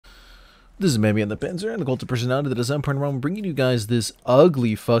This is Mammy and the Panzer and the cult of personality that is EmpireErwinRommel, bringing you guys this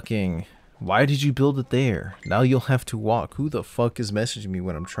ugly fucking... Why did you build it there? Now you'll have to walk. Who the fuck is messaging me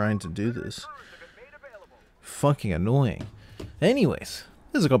when I'm trying to do this? Fucking annoying. Anyways,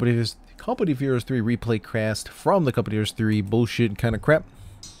 this is a Company of Heroes 3 replay cast from the Company of Heroes 3 bullshit kind of crap.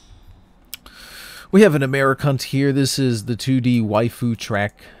 We have an Americunt here. This is the 2D waifu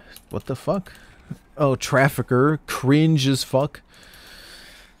track. What the fuck? Oh, Trafficker. Cringe as fuck.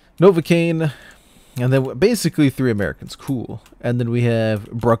 Novocaine. And then basically 3 Americans. Cool. And then we have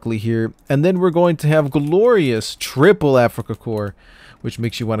Bruckley here. And then we're going to have glorious triple Africa core, which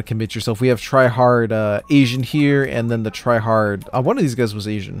makes you want to commit yourself. We have Tryhard Asian here, and then the Tryhard... one of these guys was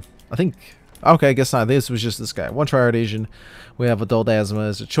Asian. I think... Okay, I guess not. This was just this guy. One Tryhard Asian. We have Adult Asthma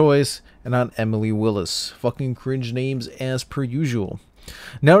as a choice, and on Emily Willis. Fucking cringe names as per usual.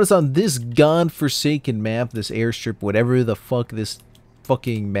 Notice on this godforsaken map, this airstrip, whatever the fuck this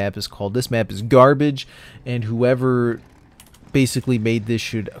fucking map is called, this map is garbage, and whoever basically made this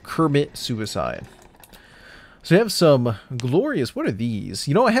should commit suicide. So we have some glorious... What are these?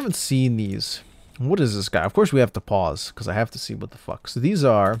 You know, I haven't seen these. What is this guy? Of course we have to pause, because I have to see what the fuck. So these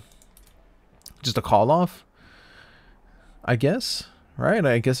are just a call-off, I guess, right?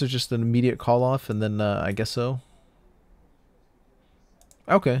 I guess it's just an immediate call-off, and then I guess so.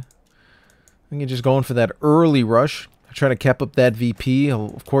 Okay. I think you're just going for that early rush. Trying to cap up that VP.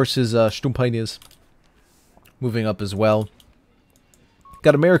 Of course, his Stumpine is moving up as well.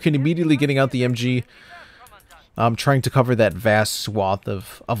 Got American immediately getting out the MG. Trying to cover that vast swath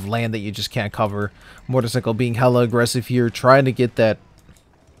of land that you just can't cover. Motorcycle being hella aggressive here. Trying to get that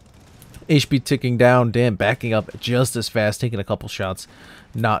HP ticking down. Damn, backing up just as fast. Taking a couple shots.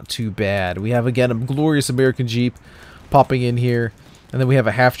 Not too bad. We have, again, a glorious American Jeep popping in here. And then we have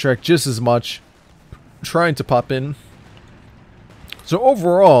a half-track just as much. Trying to pop in. So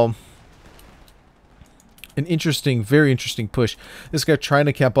overall, an interesting, very interesting push. This guy trying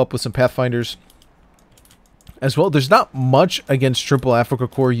to camp up with some Pathfinders as well. There's not much against Triple Africa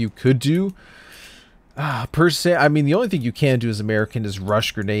Core you could do. Per se, I mean, the only thing you can do as American is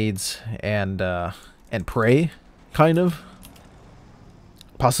rush grenades and pray, kind of.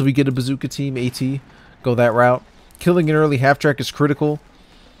 Possibly get a bazooka team, AT, go that route. Killing an early half-track is critical.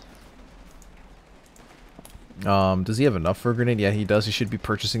 Does he have enough for a grenade? Yeah, he does. He should be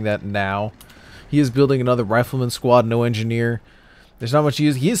purchasing that now. He is building another rifleman squad, no engineer. There's not much he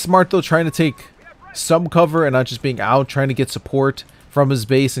is. He is smart, though, trying to take some cover and not just being out, trying to get support from his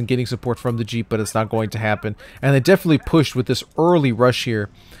base and getting support from the Jeep, but it's not going to happen. And they definitely pushed with this early rush here.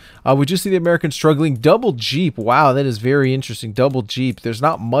 We just see the Americans struggling. Double Jeep. Wow, that is very interesting. Double Jeep. There's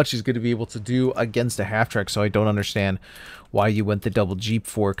not much he's going to be able to do against a half-track, so I don't understand why you went the double Jeep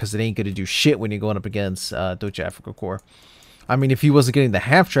for, because it ain't going to do shit when you're going up against Deutsche Africa Corps. I mean, if he wasn't getting the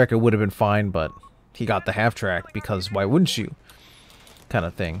half-track, it would have been fine, but he got the half-track, because why wouldn't you? Kind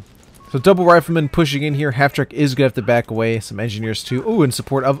of thing. So double rifleman pushing in here. Half-track is going to have to back away. Some engineers too. Oh, in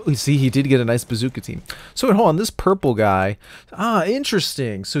support of... See, he did get a nice bazooka team. So hold on, this purple guy...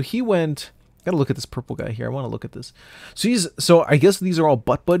 interesting. So he went... Gotta look at this purple guy here. I want to look at this. So he's... So I guess these are all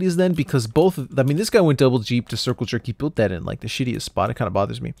butt buddies then, because both... I mean, this guy went double Jeep to circle jerk. He built that in like the shittiest spot. It kind of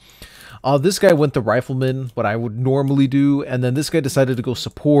bothers me. This guy went the rifleman, what I would normally do, and then this guy decided to go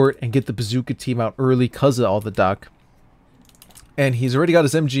support and get the bazooka team out early because of all the duck. And he's already got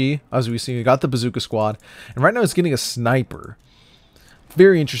his MG, as we see. He got the bazooka squad. And right now he's getting a sniper.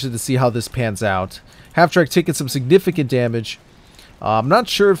 Very interested to see how this pans out. Half-track taking some significant damage. I'm not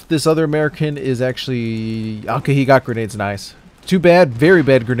sure if this other American is actually... Okay, he got grenades. Nice. Too bad. Very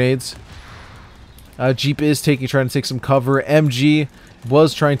bad grenades. Jeep is trying to take some cover. MG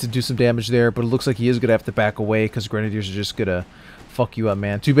was trying to do some damage there, but it looks like he is going to have to back away because Grenadiers are just going to fuck you up,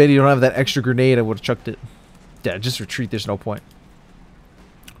 man. Too bad you don't have that extra grenade. I would have chucked it. Yeah, just retreat. There's no point.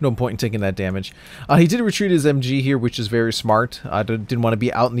 No point in taking that damage. He did retreat his MG here, which is very smart. Didn't want to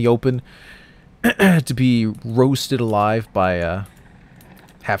be out in the open to be roasted alive by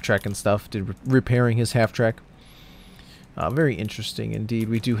half-track and stuff. Repairing his half-track. Very interesting indeed.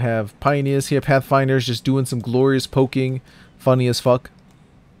 We do have Pioneers here, Pathfinders, just doing some glorious poking. Funny as fuck.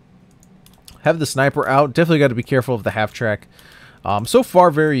 Have the sniper out. Definitely got to be careful of the half-track. So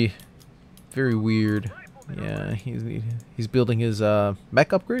far, very, very weird. Yeah, he's building his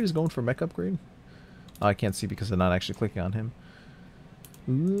mech upgrade. He's going for mech upgrade. Oh, I can't see because I'm not actually clicking on him.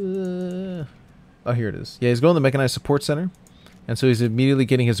 Oh, here it is. Yeah, he's going to the mechanized support center. And so he's immediately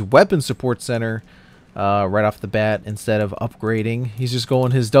getting his weapon support center right off the bat instead of upgrading. He's just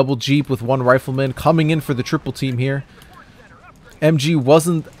going his double Jeep with one rifleman coming in for the triple team here. MG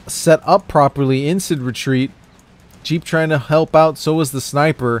wasn't set up properly. Instant retreat. Jeep trying to help out, so is the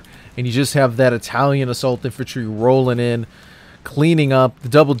sniper, and you just have that Italian assault infantry rolling in, cleaning up. The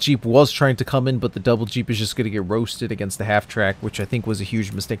double Jeep was trying to come in, but the double Jeep is just going to get roasted against the half-track, which I think was a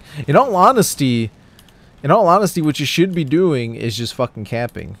huge mistake. In all honesty, what you should be doing is just fucking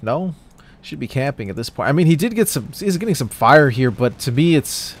camping. No? Should be camping at this point. I mean, he's getting some fire here, but to me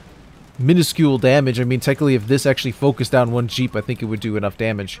it's minuscule damage. I mean, technically if this actually focused down one Jeep, I think it would do enough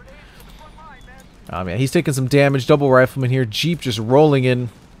damage. Yeah, he's taking some damage. Double rifleman here. Jeep just rolling in.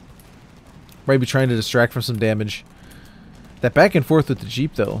 Maybe trying to distract from some damage. That back and forth with the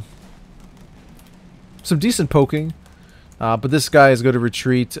Jeep, though. Some decent poking. But this guy is going to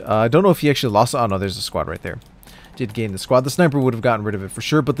retreat. I don't know if he actually lost... Oh, no, there's a squad right there. Did gain the squad. The sniper would have gotten rid of it for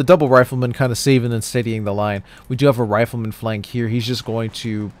sure, but the double rifleman kind of saving and steadying the line. We do have a rifleman flank here. He's just going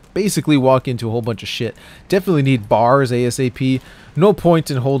to basically walk into a whole bunch of shit. Definitely need bars ASAP. No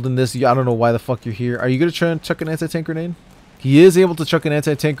point in holding this. I don't know why the fuck you're here. Are you going to try and chuck an anti-tank grenade? He is able to chuck an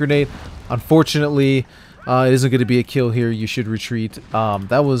anti-tank grenade. Unfortunately, it isn't going to be a kill here. You should retreat.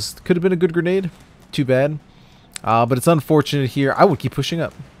 That could have been a good grenade. Too bad. But it's unfortunate here. I would keep pushing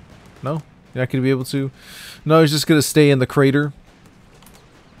up. No? You're not going to be able to? No, he's just going to stay in the crater.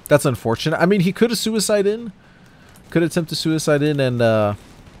 That's unfortunate. I mean, he could have suicide in. Could attempt to suicide in and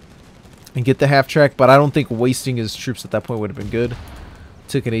get the half-track, but I don't think wasting his troops at that point would have been good.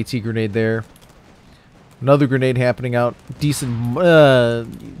 Took an AT grenade there. Another grenade happening out. Decent.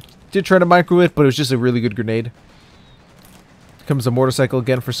 Did try to micro it, but it was just a really good grenade. Comes a motorcycle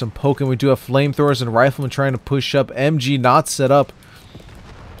again for some poke, and we do have flamethrowers and riflemen trying to push up. MG not set up.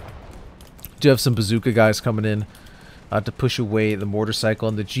 Do have some bazooka guys coming in to push away the motorcycle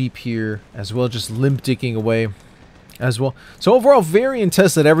and the Jeep here as well, just limp dicking away as well. So overall, very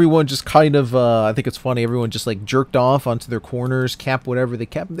intense that everyone just kind of, I think it's funny, everyone just like jerked off onto their corners, cap whatever they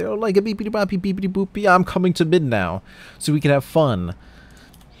cap. They're like a beepity boppy beepity boopy. I'm coming to mid now so we can have fun.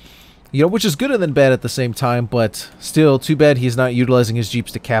 You know, which is good and then bad at the same time, but still too bad he's not utilizing his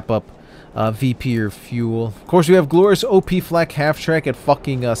Jeeps to cap up VP or fuel. Of course, we have glorious OP flak half track at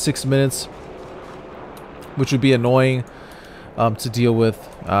fucking 6 minutes. Which would be annoying to deal with,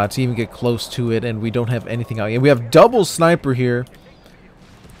 to even get close to it, and we don't have anything out. And we have double sniper here,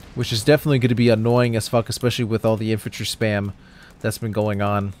 which is definitely going to be annoying as fuck, especially with all the infantry spam that's been going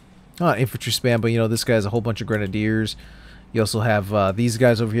on. Not infantry spam, but you know, this guy has a whole bunch of grenadiers. You also have these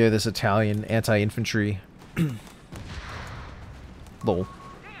guys over here, this Italian anti-infantry. Lol.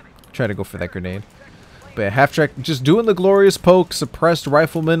 Try to go for that grenade. But yeah, half-track, just doing the glorious poke, suppressed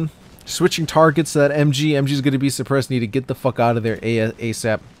rifleman. Switching targets to that MG. MG's going to be suppressed. Need to get the fuck out of there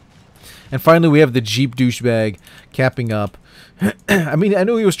ASAP. And finally, we have the Jeep douchebag capping up. I mean, I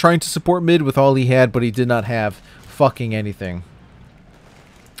know he was trying to support mid with all he had, but he did not have fucking anything.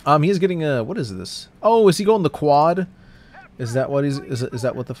 He is getting a... What is this? Oh, is he going the quad? Is that what he's... Is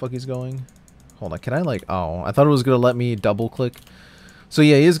that what the fuck he's going? Hold on. Can I like... Oh, I thought it was going to let me double click. So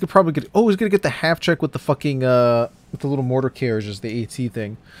yeah, he is probably going to... Oh, he's going to get the half check with the fucking... with the little mortar carriages, the AT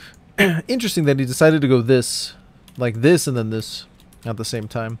thing. Interesting that he decided to go this, like this, and then this at the same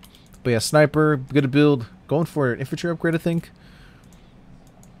time. But yeah, sniper, good to build, going for an infantry upgrade, I think.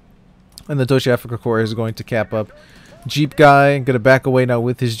 And the Deutsche Afrika Korps is going to cap up. Jeep guy, going to back away now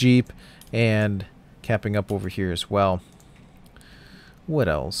with his Jeep, and capping up over here as well. What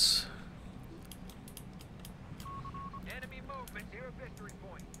else?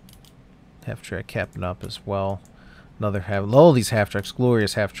 Half track capping up as well. Another half. All these half tracks,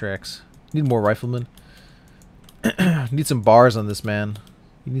 glorious half tracks. Need more riflemen. Need some bars on this man.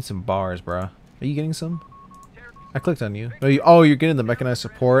 You need some bars, bruh. Are you getting some? I clicked on you. Oh, you're getting the mechanized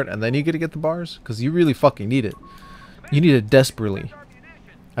support, and then you get to get the bars, because you really fucking need it. You need it desperately.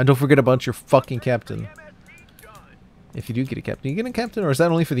 And don't forget about your fucking captain. If you do get a captain, you get a captain, or is that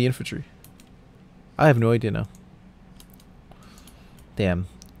only for the infantry? I have no idea now. Damn.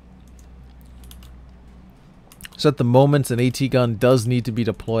 So at the moment, an AT gun does need to be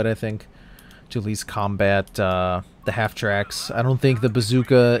deployed, I think, to at least combat the half-tracks. I don't think the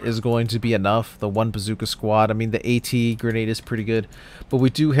bazooka is going to be enough, the one bazooka squad. I mean, the AT grenade is pretty good, but we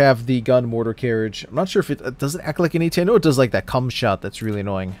do have the gun mortar carriage. I'm not sure if it does it act like an AT. I know it does like that cum shot that's really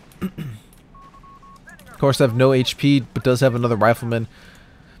annoying. Of course, I have no HP, but does have another rifleman.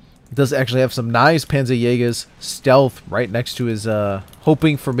 It does actually have some nice Panzerjägers stealth right next to his,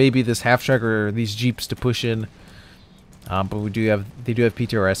 hoping for maybe this half-track or these Jeeps to push in. But they do have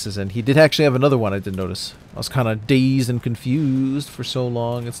PTRSs, and he did actually have another one I did notice. I was kind of dazed and confused for so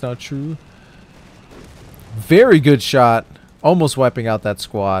long. It's not true. Very good shot. Almost wiping out that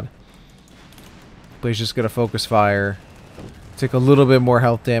squad. But he's just going to focus fire. Take a little bit more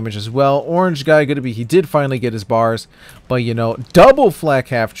health damage as well. Orange guy gonna be, he did finally get his bars, but you know, double flak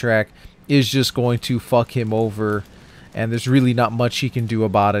half track is just going to fuck him over, and there's really not much he can do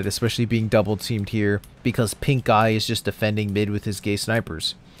about it, especially being double teamed here because pink guy is just defending mid with his gay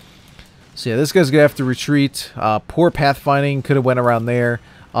snipers. So yeah, this guy's gonna have to retreat. Poor pathfinding, could have went around there.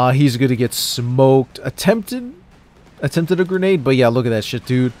 He's gonna get smoked. Attempted a grenade, but yeah, look at that shit,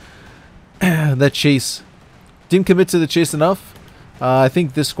 dude. That chase didn't commit to the chase enough. I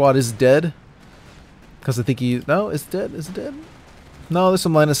think this squad is dead. Because I think he... No, it's dead. Is it dead? No, there's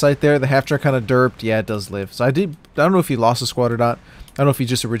some line of sight there. The half-track kind of derped. Yeah, it does live. So I don't know if he lost a squad or not. I don't know if he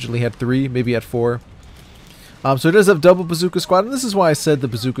just originally had 3. Maybe he had 4. So it does have double bazooka squad. And this is why I said the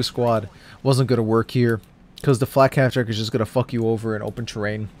bazooka squad wasn't going to work here. Because the flak half-track is just going to fuck you over in open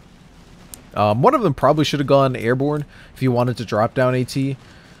terrain. One of them probably should have gone airborne if you wanted to drop down AT.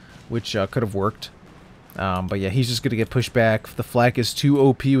 Which could have worked. But yeah, he's just going to get pushed back. The flak is too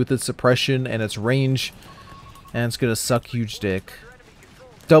OP with its suppression and its range. And it's going to suck huge dick.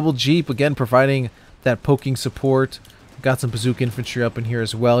 Double Jeep, again, providing that poking support. Got some bazooka infantry up in here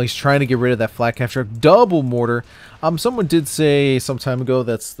as well. He's trying to get rid of that flak half track. Double mortar. Someone did say some time ago,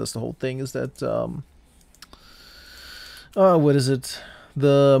 that's the whole thing, is that, what is it?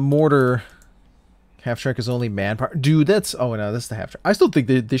 The mortar half track is only manpower. Dude, that's, oh no, that's the half track. I still think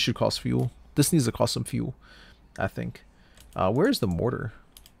they should cost fuel. This needs to cost some fuel, I think. Where's the mortar?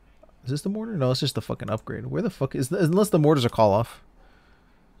 Is this the mortar? No, it's just the fucking upgrade. Where the fuck is this? Unless the mortar's a call off.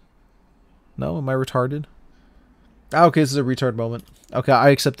 No, am I retarded? Ah, okay, this is a retard moment. Okay, I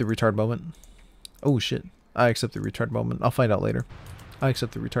accept the retard moment. Oh shit, I accept the retard moment. I'll find out later. I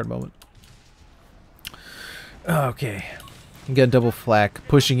accept the retard moment. Okay, again, double flak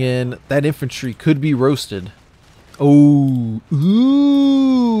pushing in. That infantry could be roasted. Oh,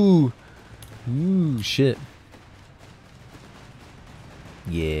 ooh. Ooh, shit.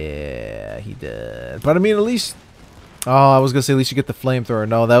 Yeah, he did. But I mean, at least... Oh, I was gonna say at least you get the flamethrower.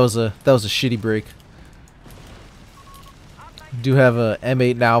 No, that was a shitty break. Do have a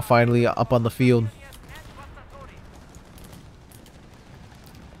M8 now finally up on the field.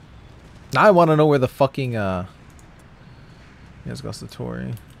 Now I want to know where the fucking yes,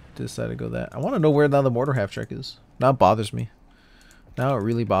 Gustatori decided to go that. I want to know where now the mortar half track is. Now it bothers me. Now it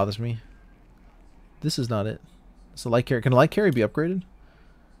really bothers me. This is not it. It's a light carry. Can a light carry be upgraded?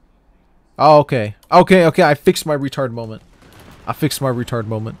 Oh, okay. Okay, okay. I fixed my retard moment. I fixed my retard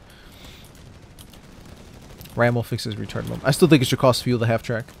moment. Rommel fixes retard moment. I still think it should cost fuel the half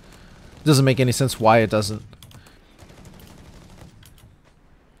track. It doesn't make any sense why it doesn't.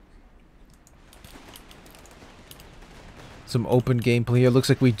 Some open gameplay here. Looks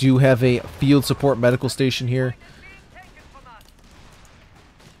like we do have a field support medical station here.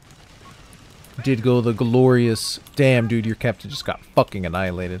 Did go the glorious... Damn, dude, your captain just got fucking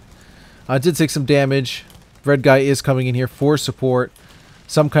annihilated. Did take some damage. Red guy is coming in here for support.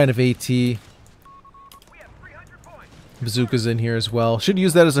 Some kind of AT. Bazooka's in here as well. Should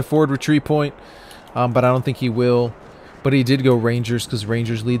use that as a forward retreat point. But I don't think he will. But he did go Rangers because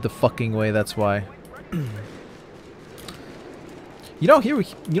Rangers lead the fucking way. That's why.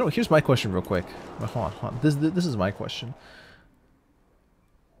 Here's my question real quick. Hold on. This is my question.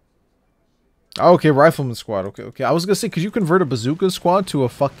 Okay, Rifleman squad. Okay. I was gonna say, could you convert a bazooka squad to a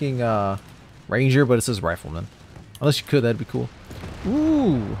fucking Ranger, but it says Rifleman. Unless you could, that'd be cool.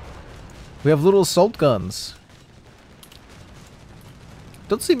 Ooh. We have little assault guns.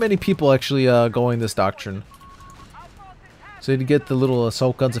 Don't see many people actually going this doctrine. So you get the little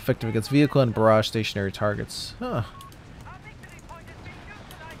assault guns effective against vehicle and barrage stationary targets. Huh.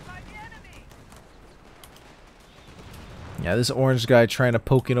 Yeah, this orange guy trying to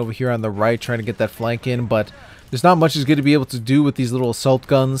poke in over here on the right, trying to get that flank in, but there's not much he's going to be able to do with these little assault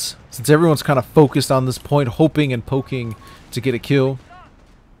guns, since everyone's kind of focused on this point, hoping and poking to get a kill.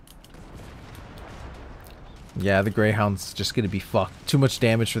 Yeah, the Greyhound's just going to be fucked. Too much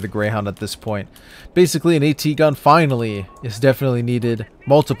damage for the Greyhound at this point. Basically, an AT gun finally is definitely needed.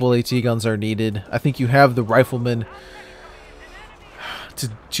 Multiple AT guns are needed. I think you have the Rifleman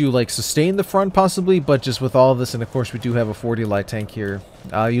to like sustain the front possibly, but just with all of this, and of course we do have a 40 light tank here,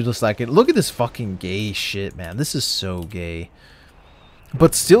 you just like it. Look at this fucking gay shit, man. This is so gay.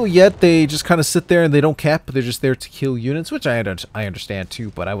 But still yet they just kind of sit there and they don't cap, but they're just there to kill units, which I understand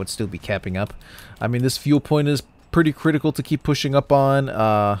too, but I would still be capping up. I mean, this fuel point is pretty critical to keep pushing up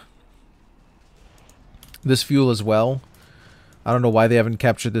on. This fuel as well. I don't know why they haven't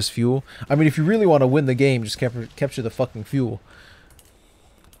captured this fuel. I mean, if you really want to win the game, just capture the fucking fuel.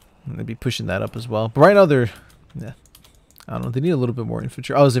 They'd be pushing that up as well. But right now they're... Yeah. I don't know. They need a little bit more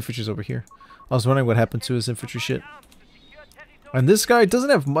infantry. Oh, his infantry's over here. I was wondering what happened to his infantry shit. And this guy doesn't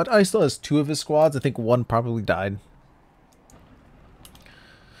have much. I still has 2 of his squads. I think 1 probably died.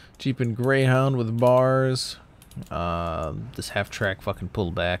 Jeep and Greyhound with bars. This half-track fucking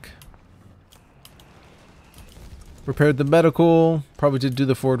pulled back. Repaired the medical. Probably did do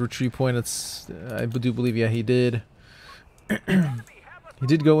the forward retreat point. I do believe, yeah, he did. He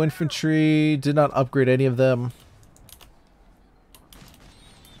did go infantry. Did not upgrade any of them.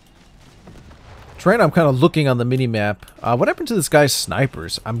 Right now I'm kind of looking on the mini-map. What happened to this guy's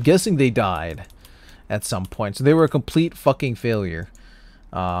snipers? I'm guessing they died at some point. So they were a complete fucking failure.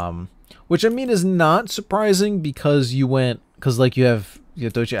 Which I mean is not surprising because like you have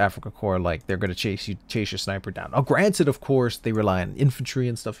Deutsche Afrika Corps, like they're gonna chase your sniper down. Now granted, of course, they rely on infantry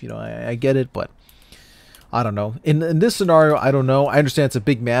and stuff, you know, I get it, but I don't know. In this scenario, I don't know. I understand it's a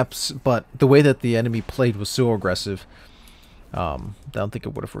big maps, but the way that the enemy played was so aggressive. I don't think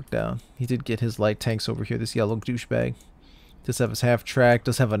it would have worked out. He did get his light tanks over here, this yellow douchebag. Does have his half track,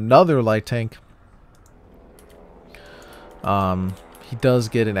 does have another light tank. He does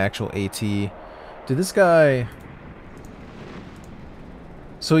get an actual AT. Did this guy...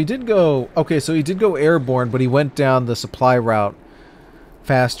 So he did go... Okay, so he did go airborne, but he went down the supply route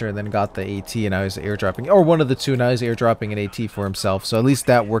faster and then got the AT, and now he's airdropping. Or one of the two, now he's airdropping an AT for himself. So at least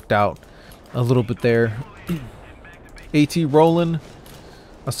that worked out a little bit there. AT rolling.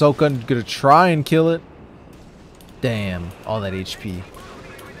 Ahsoka gonna try and kill it. Damn, all that HP.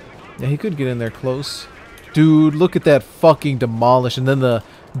 Yeah, he could get in there close. Dude, look at that fucking demolish. And then the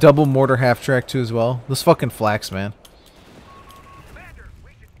double mortar half track too as well. This fucking flax, man.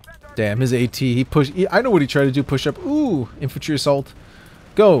 Damn, his AT. He pushed. I know what he tried to do. Push up. Ooh, infantry assault.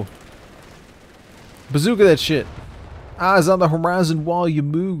 Go. Bazooka that shit. Eyes on the horizon while you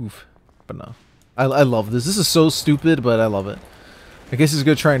move. But no. I love this. This is so stupid, but I love it. I guess he's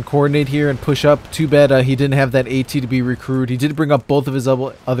going to try and coordinate here and push up. Too bad he didn't have that AT to be recruited. He did bring up both of his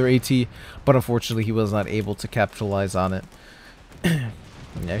other AT, but unfortunately he was not able to capitalize on it. Yeah,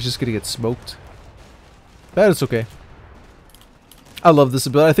 he's just going to get smoked. But it's okay. I love this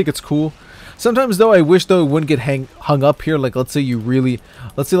ability. I think it's cool. Sometimes, though, I wish, though, it wouldn't get hung up here. Like, let's say you really...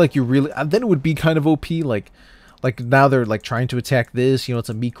 then it would be kind of OP, like now they're like trying to attack this, you know, it's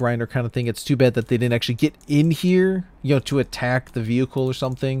a meat grinder kind of thing. It's too bad that they didn't actually get in here, you know, to attack the vehicle or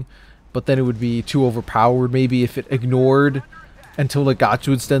something. But then it would be too overpowered maybe if it ignored until it got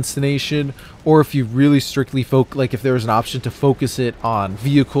to its destination. Or if you really strictly like if there was an option to focus it on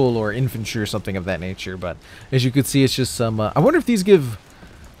vehicle or infantry or something of that nature. But as you can see, it's just some... I wonder if these give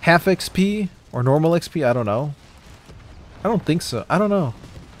half XP or normal XP. I don't know. I don't think so. I don't know.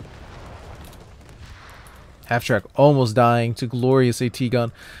 Half-track almost dying to glorious AT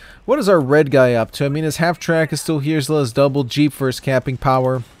gun. What is our red guy up to? I mean, his half-track is still here, so let's double Jeep for his capping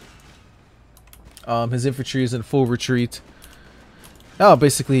power. His infantry is in full retreat. Oh,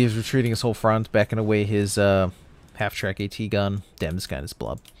 basically he's retreating his whole front, backing away his half-track AT gun. Damn, this guy and his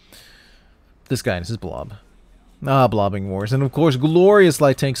blob. This guy and his blob. Blobbing wars. And of course, glorious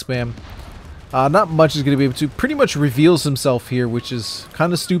light tank spam. Not much is going to be able to. Pretty much reveals himself here, which is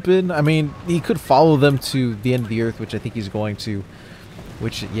kind of stupid. I mean, he could follow them to the end of the earth, which I think he's going to.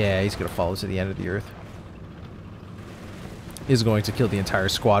 Which, yeah, he's going to follow to the end of the earth. He's going to kill the entire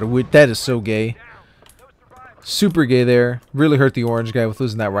squad. That is so gay. Super gay there. Really hurt the orange guy with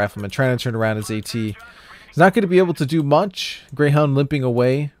losing that rifleman. Trying to turn around his AT. He's not going to be able to do much. Greyhound limping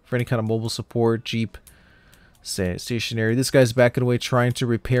away for any kind of mobile support. Jeep stationary. This guy's backing away trying to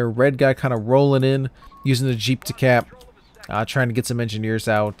repair. Red guy kind of rolling in, using the Jeep to cap. Trying to get some engineers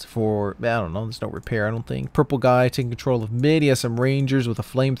out for, I don't know, there's no repair, I don't think. Purple guy taking control of mid. He has some rangers with a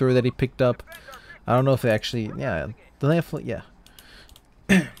flamethrower that he picked up. I don't know if they actually, yeah, do they have, yeah.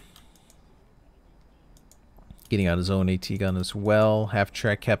 Getting out his own AT gun as well. Half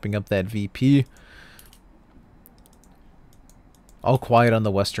track capping up that VP. All quiet on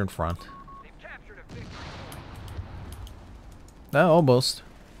the western front. No, almost.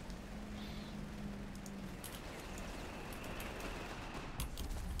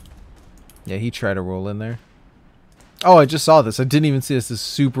 Yeah, he tried to roll in there. Oh, I just saw this. I didn't even see this. This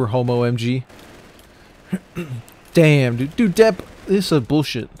super homo MG. Damn, dude. Dude, Depp. This is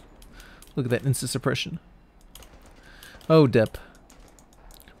bullshit. Look at that instant suppression. Oh, Depp.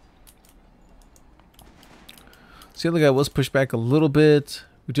 So the other guy was pushed back a little bit.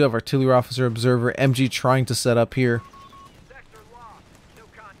 We do have artillery officer observer. MG trying to set up here.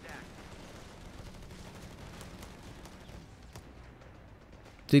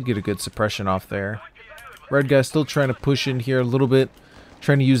 Did get a good suppression off there. Red guy still trying to push in here a little bit.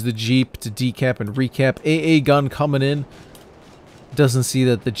 Trying to use the Jeep to decap and recap. AA gun coming in. Doesn't see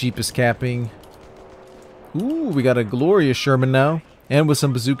that the Jeep is capping. Ooh, we got a glorious Sherman now. And with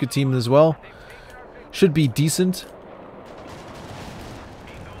some bazooka team as well. Should be decent.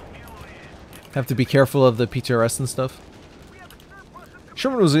 Have to be careful of the PTRS and stuff.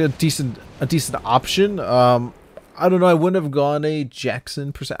 Sherman was a decent option. I don't know, I wouldn't have gone a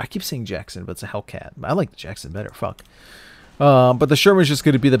Jackson per se. I keep saying Jackson, but it's a Hellcat. I like the Jackson better, fuck. But the Sherman's just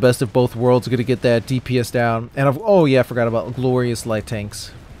going to be the best of both worlds. Going to get that DPS down. And oh yeah, I forgot about glorious light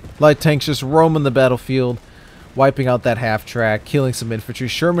tanks. Light tanks just roaming the battlefield, wiping out that half track, killing some infantry.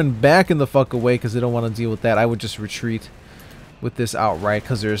 Sherman backing the fuck away because they don't want to deal with that. I would just retreat with this outright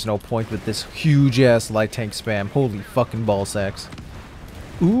because there's no point with this huge ass light tank spam. Holy fucking ball sacks.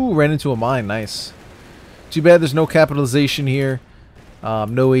 Ooh, ran into a mine. Nice. Too bad there's no capitalization here.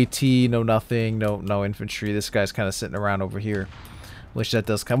 No AT, no nothing, no infantry. This guy's kind of sitting around over here. Which that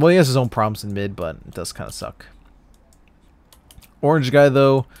does kind of... Well, he has his own problems in mid, but it does kind of suck. Orange guy,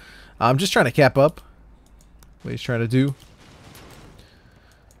 though. I'm just trying to cap up. What he's trying to do.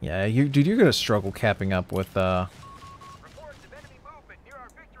 Yeah, dude, you're going to struggle capping up with...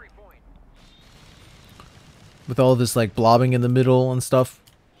 with all this, like, blobbing in the middle and stuff.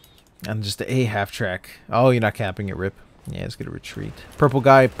 And just a half track. Oh, you're not capping it, rip. Yeah, it's gonna retreat. Purple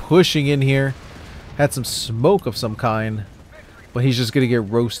guy pushing in here. Had some smoke of some kind. But he's just gonna get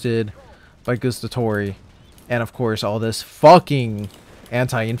roasted by Gustatori. And of course, all this fucking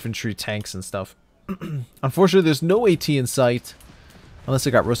anti-infantry tanks and stuff. Unfortunately, there's no AT in sight. Unless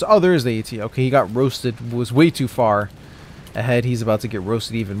it got roasted. Oh, there is the AT. Okay, he got roasted. Was way too far ahead. He's about to get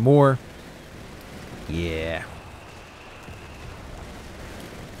roasted even more. Yeah.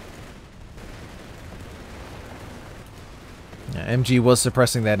 Yeah, MG was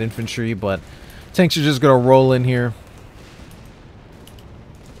suppressing that infantry, but tanks are just going to roll in here.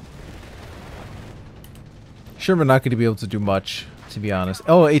 Sherman not going to be able to do much, to be honest.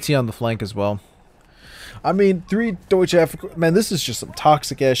 Oh, AT on the flank as well. I mean, 3 Deutsche Africa... Man, this is just some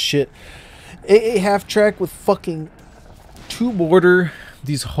toxic-ass shit. AA half-track with fucking 2 mortar.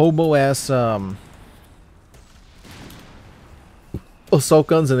 These homo-ass assault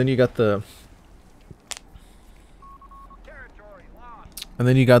guns, and then you got the... And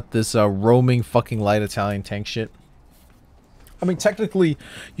then you got this roaming fucking light Italian tank shit. I mean, technically,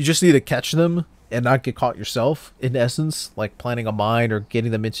 you just need to catch them and not get caught yourself, in essence. Like planting a mine or getting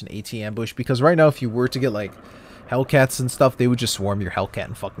them into an AT ambush. Because right now, if you were to get, like, Hellcats and stuff, they would just swarm your Hellcat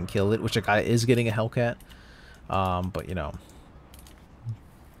and fucking kill it. Which a guy is getting a Hellcat. But, you know.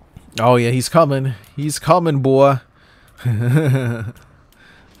 Oh, yeah, he's coming. He's coming, boy.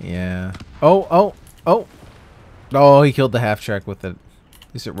 Yeah. Oh. Oh, he killed the half-track with it.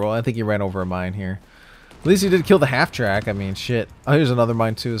 At least it rolled. I think he ran over a mine here. At least he did kill the half-track. I mean, shit. Oh, here's another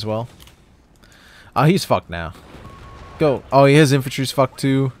mine, too, as well. Oh, he's fucked now. Go. Oh, his infantry's fucked,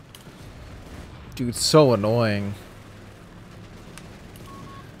 too. Dude, it's so annoying.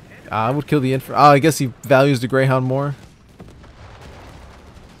 I would kill the infantry. Oh, I guess he values the Greyhound more.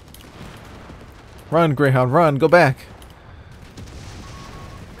 Run, Greyhound, run. Go back.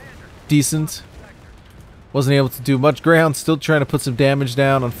 Decent. Wasn't able to do much. Greyhound's still trying to put some damage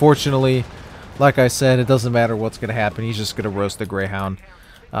down. Unfortunately, like I said, it doesn't matter what's going to happen. He's just going to roast the Greyhound.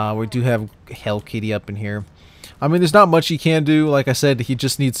 We do have Hell Kitty up in here. I mean, there's not much he can do. Like I said, he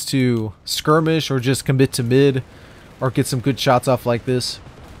just needs to skirmish or just commit to mid or get some good shots off like this.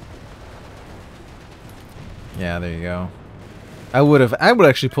 Yeah, there you go. I would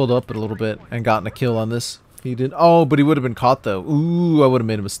actually pulled up a little bit and gotten a kill on this. He did. Oh, but he would have been caught though. Ooh, I would have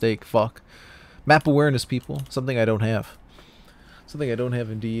made a mistake. Fuck. Map awareness, people. Something I don't have. Something I don't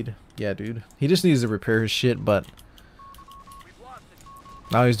have indeed. Yeah, dude. He just needs to repair his shit, but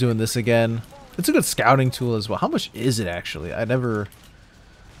now he's doing this again. It's a good scouting tool as well. How much is it actually? I never...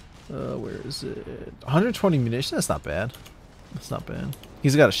 where is it? 120 munitions? That's not bad. That's not bad.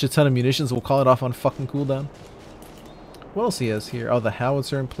 He's got a shit ton of munitions. We'll call it off on fucking cooldown. What else he has here? Oh, the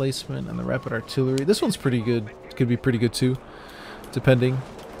howitzer emplacement and the rapid artillery. This one's pretty good. Could be pretty good too, depending.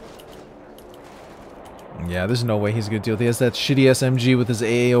 Yeah, there's no way he's gonna deal with it. He has that shitty SMG with his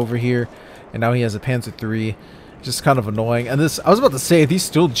AA over here, and now he has a Panzer III. Just kind of annoying. And this, I was about to say, are these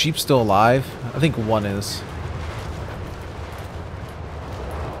Jeeps still alive? I think one is.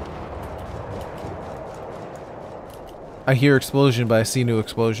 I hear explosion, but I see no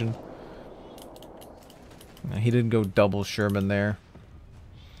explosion. He didn't go double Sherman there.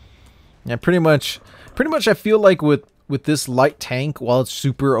 Yeah, pretty much I feel like with this light tank, while it's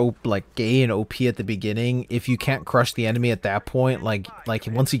super like gay and OP at the beginning, if you can't crush the enemy at that point, like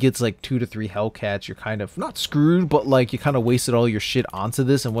once he gets like 2 to 3 Hellcats, you're kind of not screwed, but like you kind of wasted all your shit onto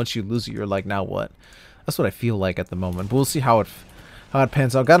this, and once you lose it, you're like, now what? That's what I feel like at the moment. But we'll see how How it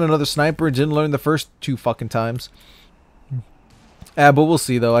pans out. Got another sniper. Didn't learn the first 2 fucking times. But we'll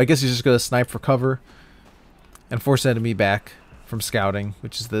see, though. I guess he's just going to snipe for cover and force enemy back from scouting,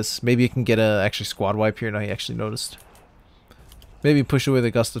 which is this. Maybe he can get a actually squad wipe here. No, he actually noticed. Maybe push away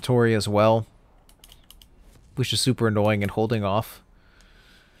the gustatory as well, which is super annoying and holding off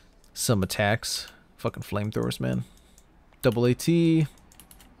some attacks. Fucking flamethrowers, man. Double AT.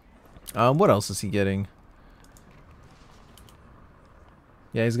 What else is he getting?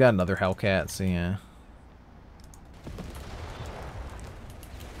 Yeah, he's got another Hellcat, so yeah.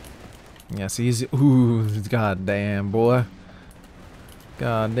 Yeah, see, he's... Ooh, goddamn, boy.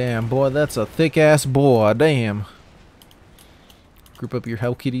 Goddamn, boy, that's a thick-ass boy, damn. Group up your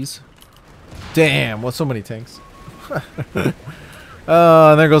Hell Kitties. Damn, what, so many tanks.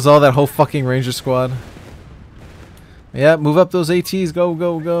 And there goes all that whole fucking Ranger squad. Yeah, move up those ATs, go,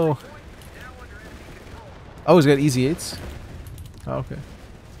 go, go. Oh, he's got easy 8s. Oh, okay.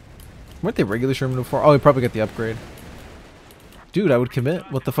 Weren't they regular Sherman before? Oh, he probably got the upgrade. Dude, I would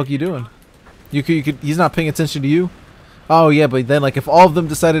commit. What the fuck are you doing? You could. He's not paying attention to you. Oh yeah, but then like if all of them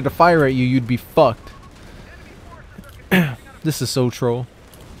decided to fire at you, you'd be fucked. This is so troll.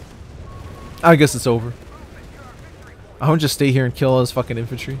 I guess it's over. I would just stay here and kill all his fucking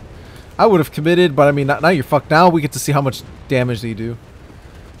infantry. I would have committed, but I mean, now you're fucked. Now we get to see how much damage they do.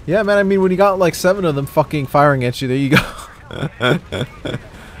 Yeah, man. I mean, when you got like 7 of them fucking firing at you, there you go.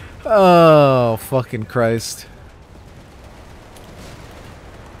 Oh, fucking Christ.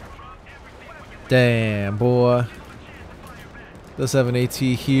 Damn, boy. Does have an AT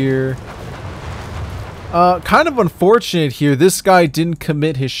here. Kind of unfortunate here. This guy didn't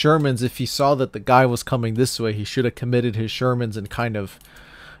commit his Shermans. If he saw that the guy was coming this way, he should have committed his Shermans and kind of...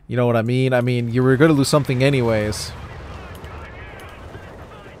 You know what I mean? I mean, you were going to lose something anyways.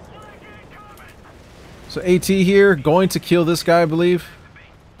 So AT here, going to kill this guy, I believe.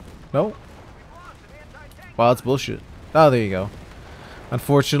 No? Wow, that's bullshit. Oh, there you go.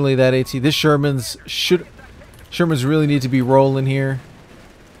 Unfortunately, that AT... This Shermans really need to be rolling here.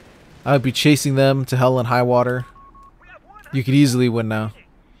 I would be chasing them to hell and high water. You could easily win now.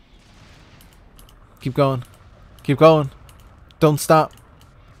 Keep going. Keep going. Don't stop.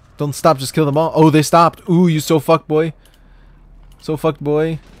 Don't stop, just kill them all. Oh, they stopped. Ooh, you so fucked, boy. So fucked,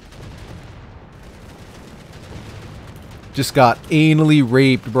 boy. Just got anally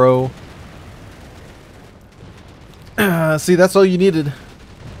raped, bro. See, that's all you needed.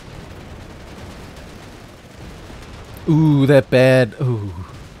 Ooh, that bad. Ooh,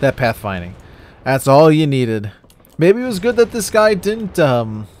 that pathfinding. That's all you needed. Maybe it was good that this guy didn't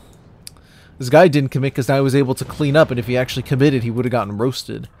commit, because now he was able to clean up, and if he actually committed, he would have gotten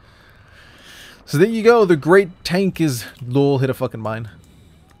roasted. So there you go. The great tank is... Lol, hit a fucking mine.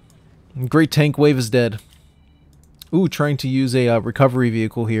 Great tank wave is dead. Ooh, trying to use a recovery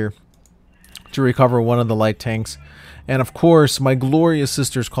vehicle here to recover one of the light tanks. And of course, my glorious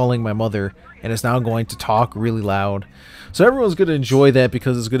sister's calling my mother and is now going to talk really loud. So everyone's going to enjoy that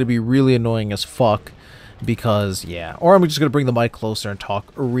because it's going to be really annoying as fuck. Because, yeah. Or I'm just going to bring the mic closer and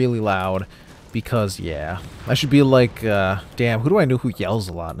talk really loud. Because, yeah. I should be like, damn, who do I know who yells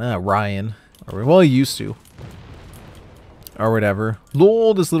a lot? Ryan. Or, well, he used to. Or whatever.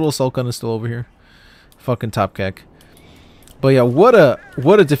 Lol, this little assault gun is still over here. Fucking top keck. But yeah, what a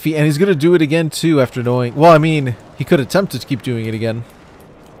defeat. And he's going to do it again, too, after knowing... Well, I mean, he could attempt to keep doing it again.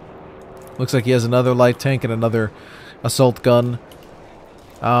 Looks like he has another light tank and another assault gun.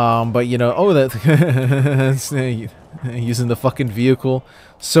 But, you know... Oh, that... using the fucking vehicle.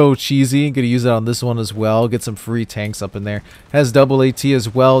 So cheesy. Gonna use it on this one as well. Get some free tanks up in there. Has double AT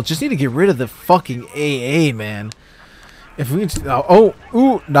as well. Just need to get rid of the fucking AA, man. If we... Oh,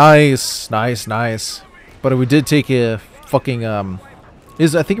 ooh, nice. Nice, nice. But we did take a... Fucking,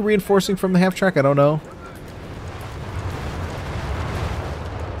 is, I think, reinforcing from the half-track? I don't know.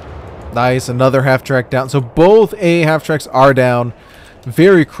 Nice, another half-track down. So both AA half-tracks are down.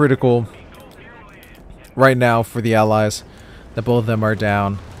 Very critical right now for the Allies that both of them are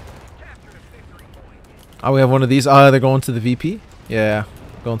down. Oh, we have one of these. They're going to the VP? Yeah,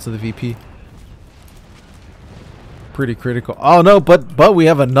 going to the VP. Pretty critical. Oh, no, but we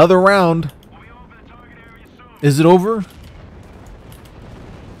have another round. Is it over?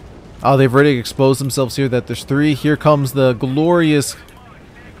 Oh, they've already exposed themselves here that there's 3. Here comes the glorious...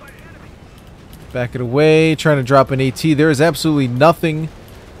 Back it away. Trying to drop an AT. There is absolutely nothing.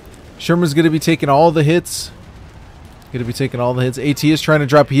 Sherman's going to be taking all the hits. Going to be taking all the hits. AT is trying to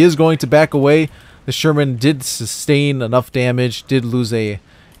drop. He is going to back away. The Sherman did sustain enough damage. Did lose an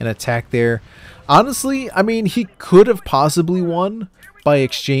attack there. Honestly, I mean, he could have possibly won. by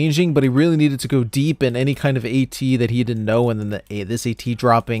exchanging, but he really needed to go deep in any kind of AT that he didn't know, and then this AT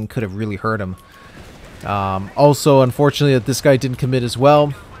dropping could have really hurt him. Also, unfortunately, that this guy didn't commit as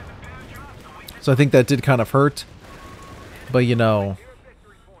well, so I think that did kind of hurt. But, you know,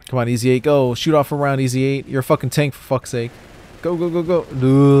 come on, Easy 8, go. Shoot off a round, Easy 8. You're a fucking tank, for fuck's sake. Go, go, go, go.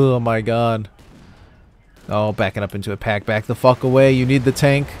 Oh, my God. Oh, backing up into a pack. Back the fuck away. You need the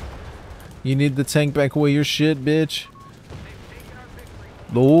tank. You need the tank. Back away your shit, bitch.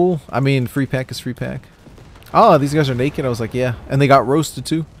 Lol. I mean, free pack is free pack. Oh, these guys are naked. I was like, yeah. And they got roasted,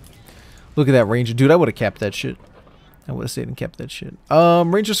 too. Look at that Ranger. Dude, I would have capped that shit. I would have stayed and kept that shit.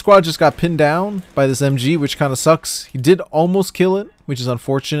 Ranger squad just got pinned down by this MG, which kind of sucks. He did almost kill it, which is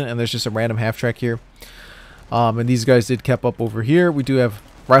unfortunate, and there's just a random half track here. And these guys did kept up over here. We do have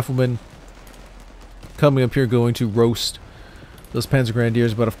riflemen coming up here going to roast those Panzer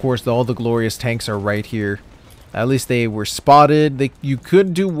Grenadiers, but of course all the glorious tanks are right here. At least they were spotted. You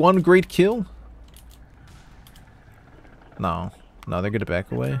could do one great kill. No, they're gonna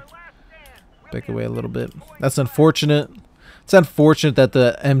back away. Back away a little bit. That's unfortunate. It's unfortunate that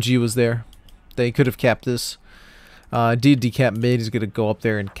the MG was there. They could have capped this. Did decap mid. He's gonna go up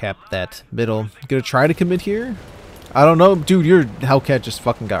there and cap that middle. Gonna try to commit here. I don't know, dude. Your Hellcat just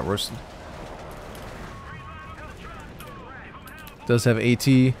fucking got roasted. Does have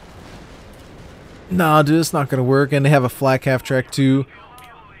AT. Nah, dude, it's not gonna work. And they have a flak half track too.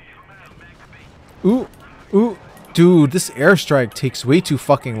 Ooh, ooh, dude, this airstrike takes way too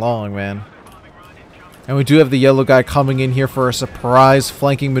fucking long, man. And we do have the yellow guy coming in here for a surprise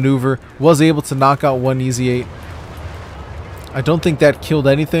flanking maneuver. Was able to knock out one Easy 8. I don't think that killed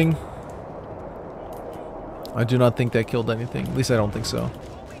anything. I do not think that killed anything. At least I don't think so.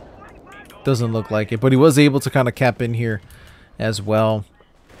 Doesn't look like it. But he was able to kind of cap in here as well.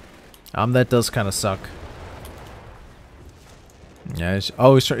 That does kind of suck. Yeah. Is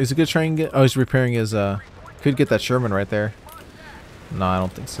he gonna try and get? Oh, he's repairing his. Could get that Sherman right there. No, I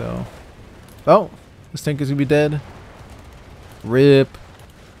don't think so. Oh, this tank is gonna be dead. Rip.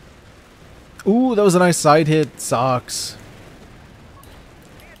 Ooh, that was a nice side hit. Sucks.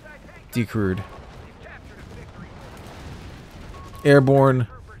 Decrewed. Airborne.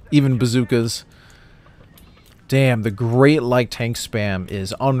 Even bazookas. Damn, the Great Light tank spam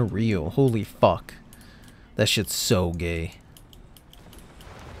is unreal. Holy fuck. That shit's so gay.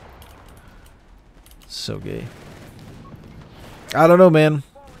 So gay. I don't know, man.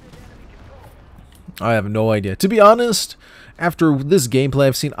 I have no idea. To be honest, after this gameplay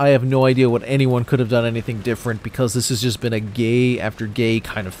I've seen, I have no idea what anyone could have done anything different, because this has just been a gay after gay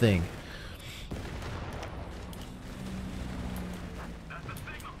kind of thing.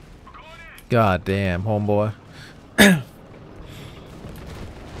 God damn, homeboy.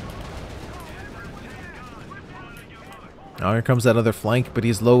 Now here comes that other flank, but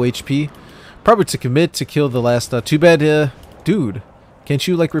he's low HP. Probably to commit to kill the last. Too bad, dude. Can't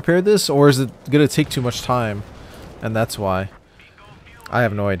you like repair this, or is it gonna take too much time? And that's why. I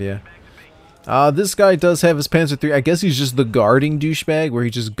have no idea. This guy does have his Panzer III. I guess he's just the guarding douchebag, where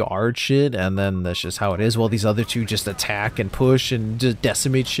he just guards shit, and then that's just how it is. While these other two just attack and push and just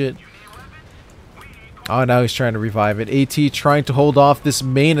decimate shit. Oh, now he's trying to revive it. AT trying to hold off this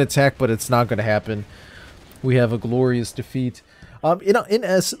main attack, but it's not going to happen. We have a glorious defeat. You know,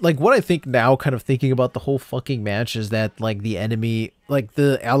 like what I think now, kind of thinking about the whole fucking match, is that like the enemy, like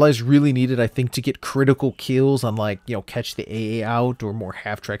the allies really needed, I think, to get critical kills on, like, you know, catch the AA out or more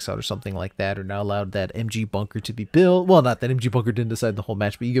half tracks out or something like that, or not allowed that MG bunker to be built. Well, not that MG bunker didn't decide the whole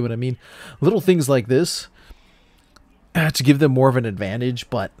match, but you get what I mean. Little things like this to give them more of an advantage.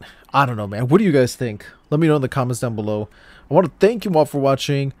 But I don't know, man. What do you guys think? Let me know in the comments down below. I want to thank you all for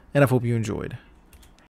watching, and I hope you enjoyed.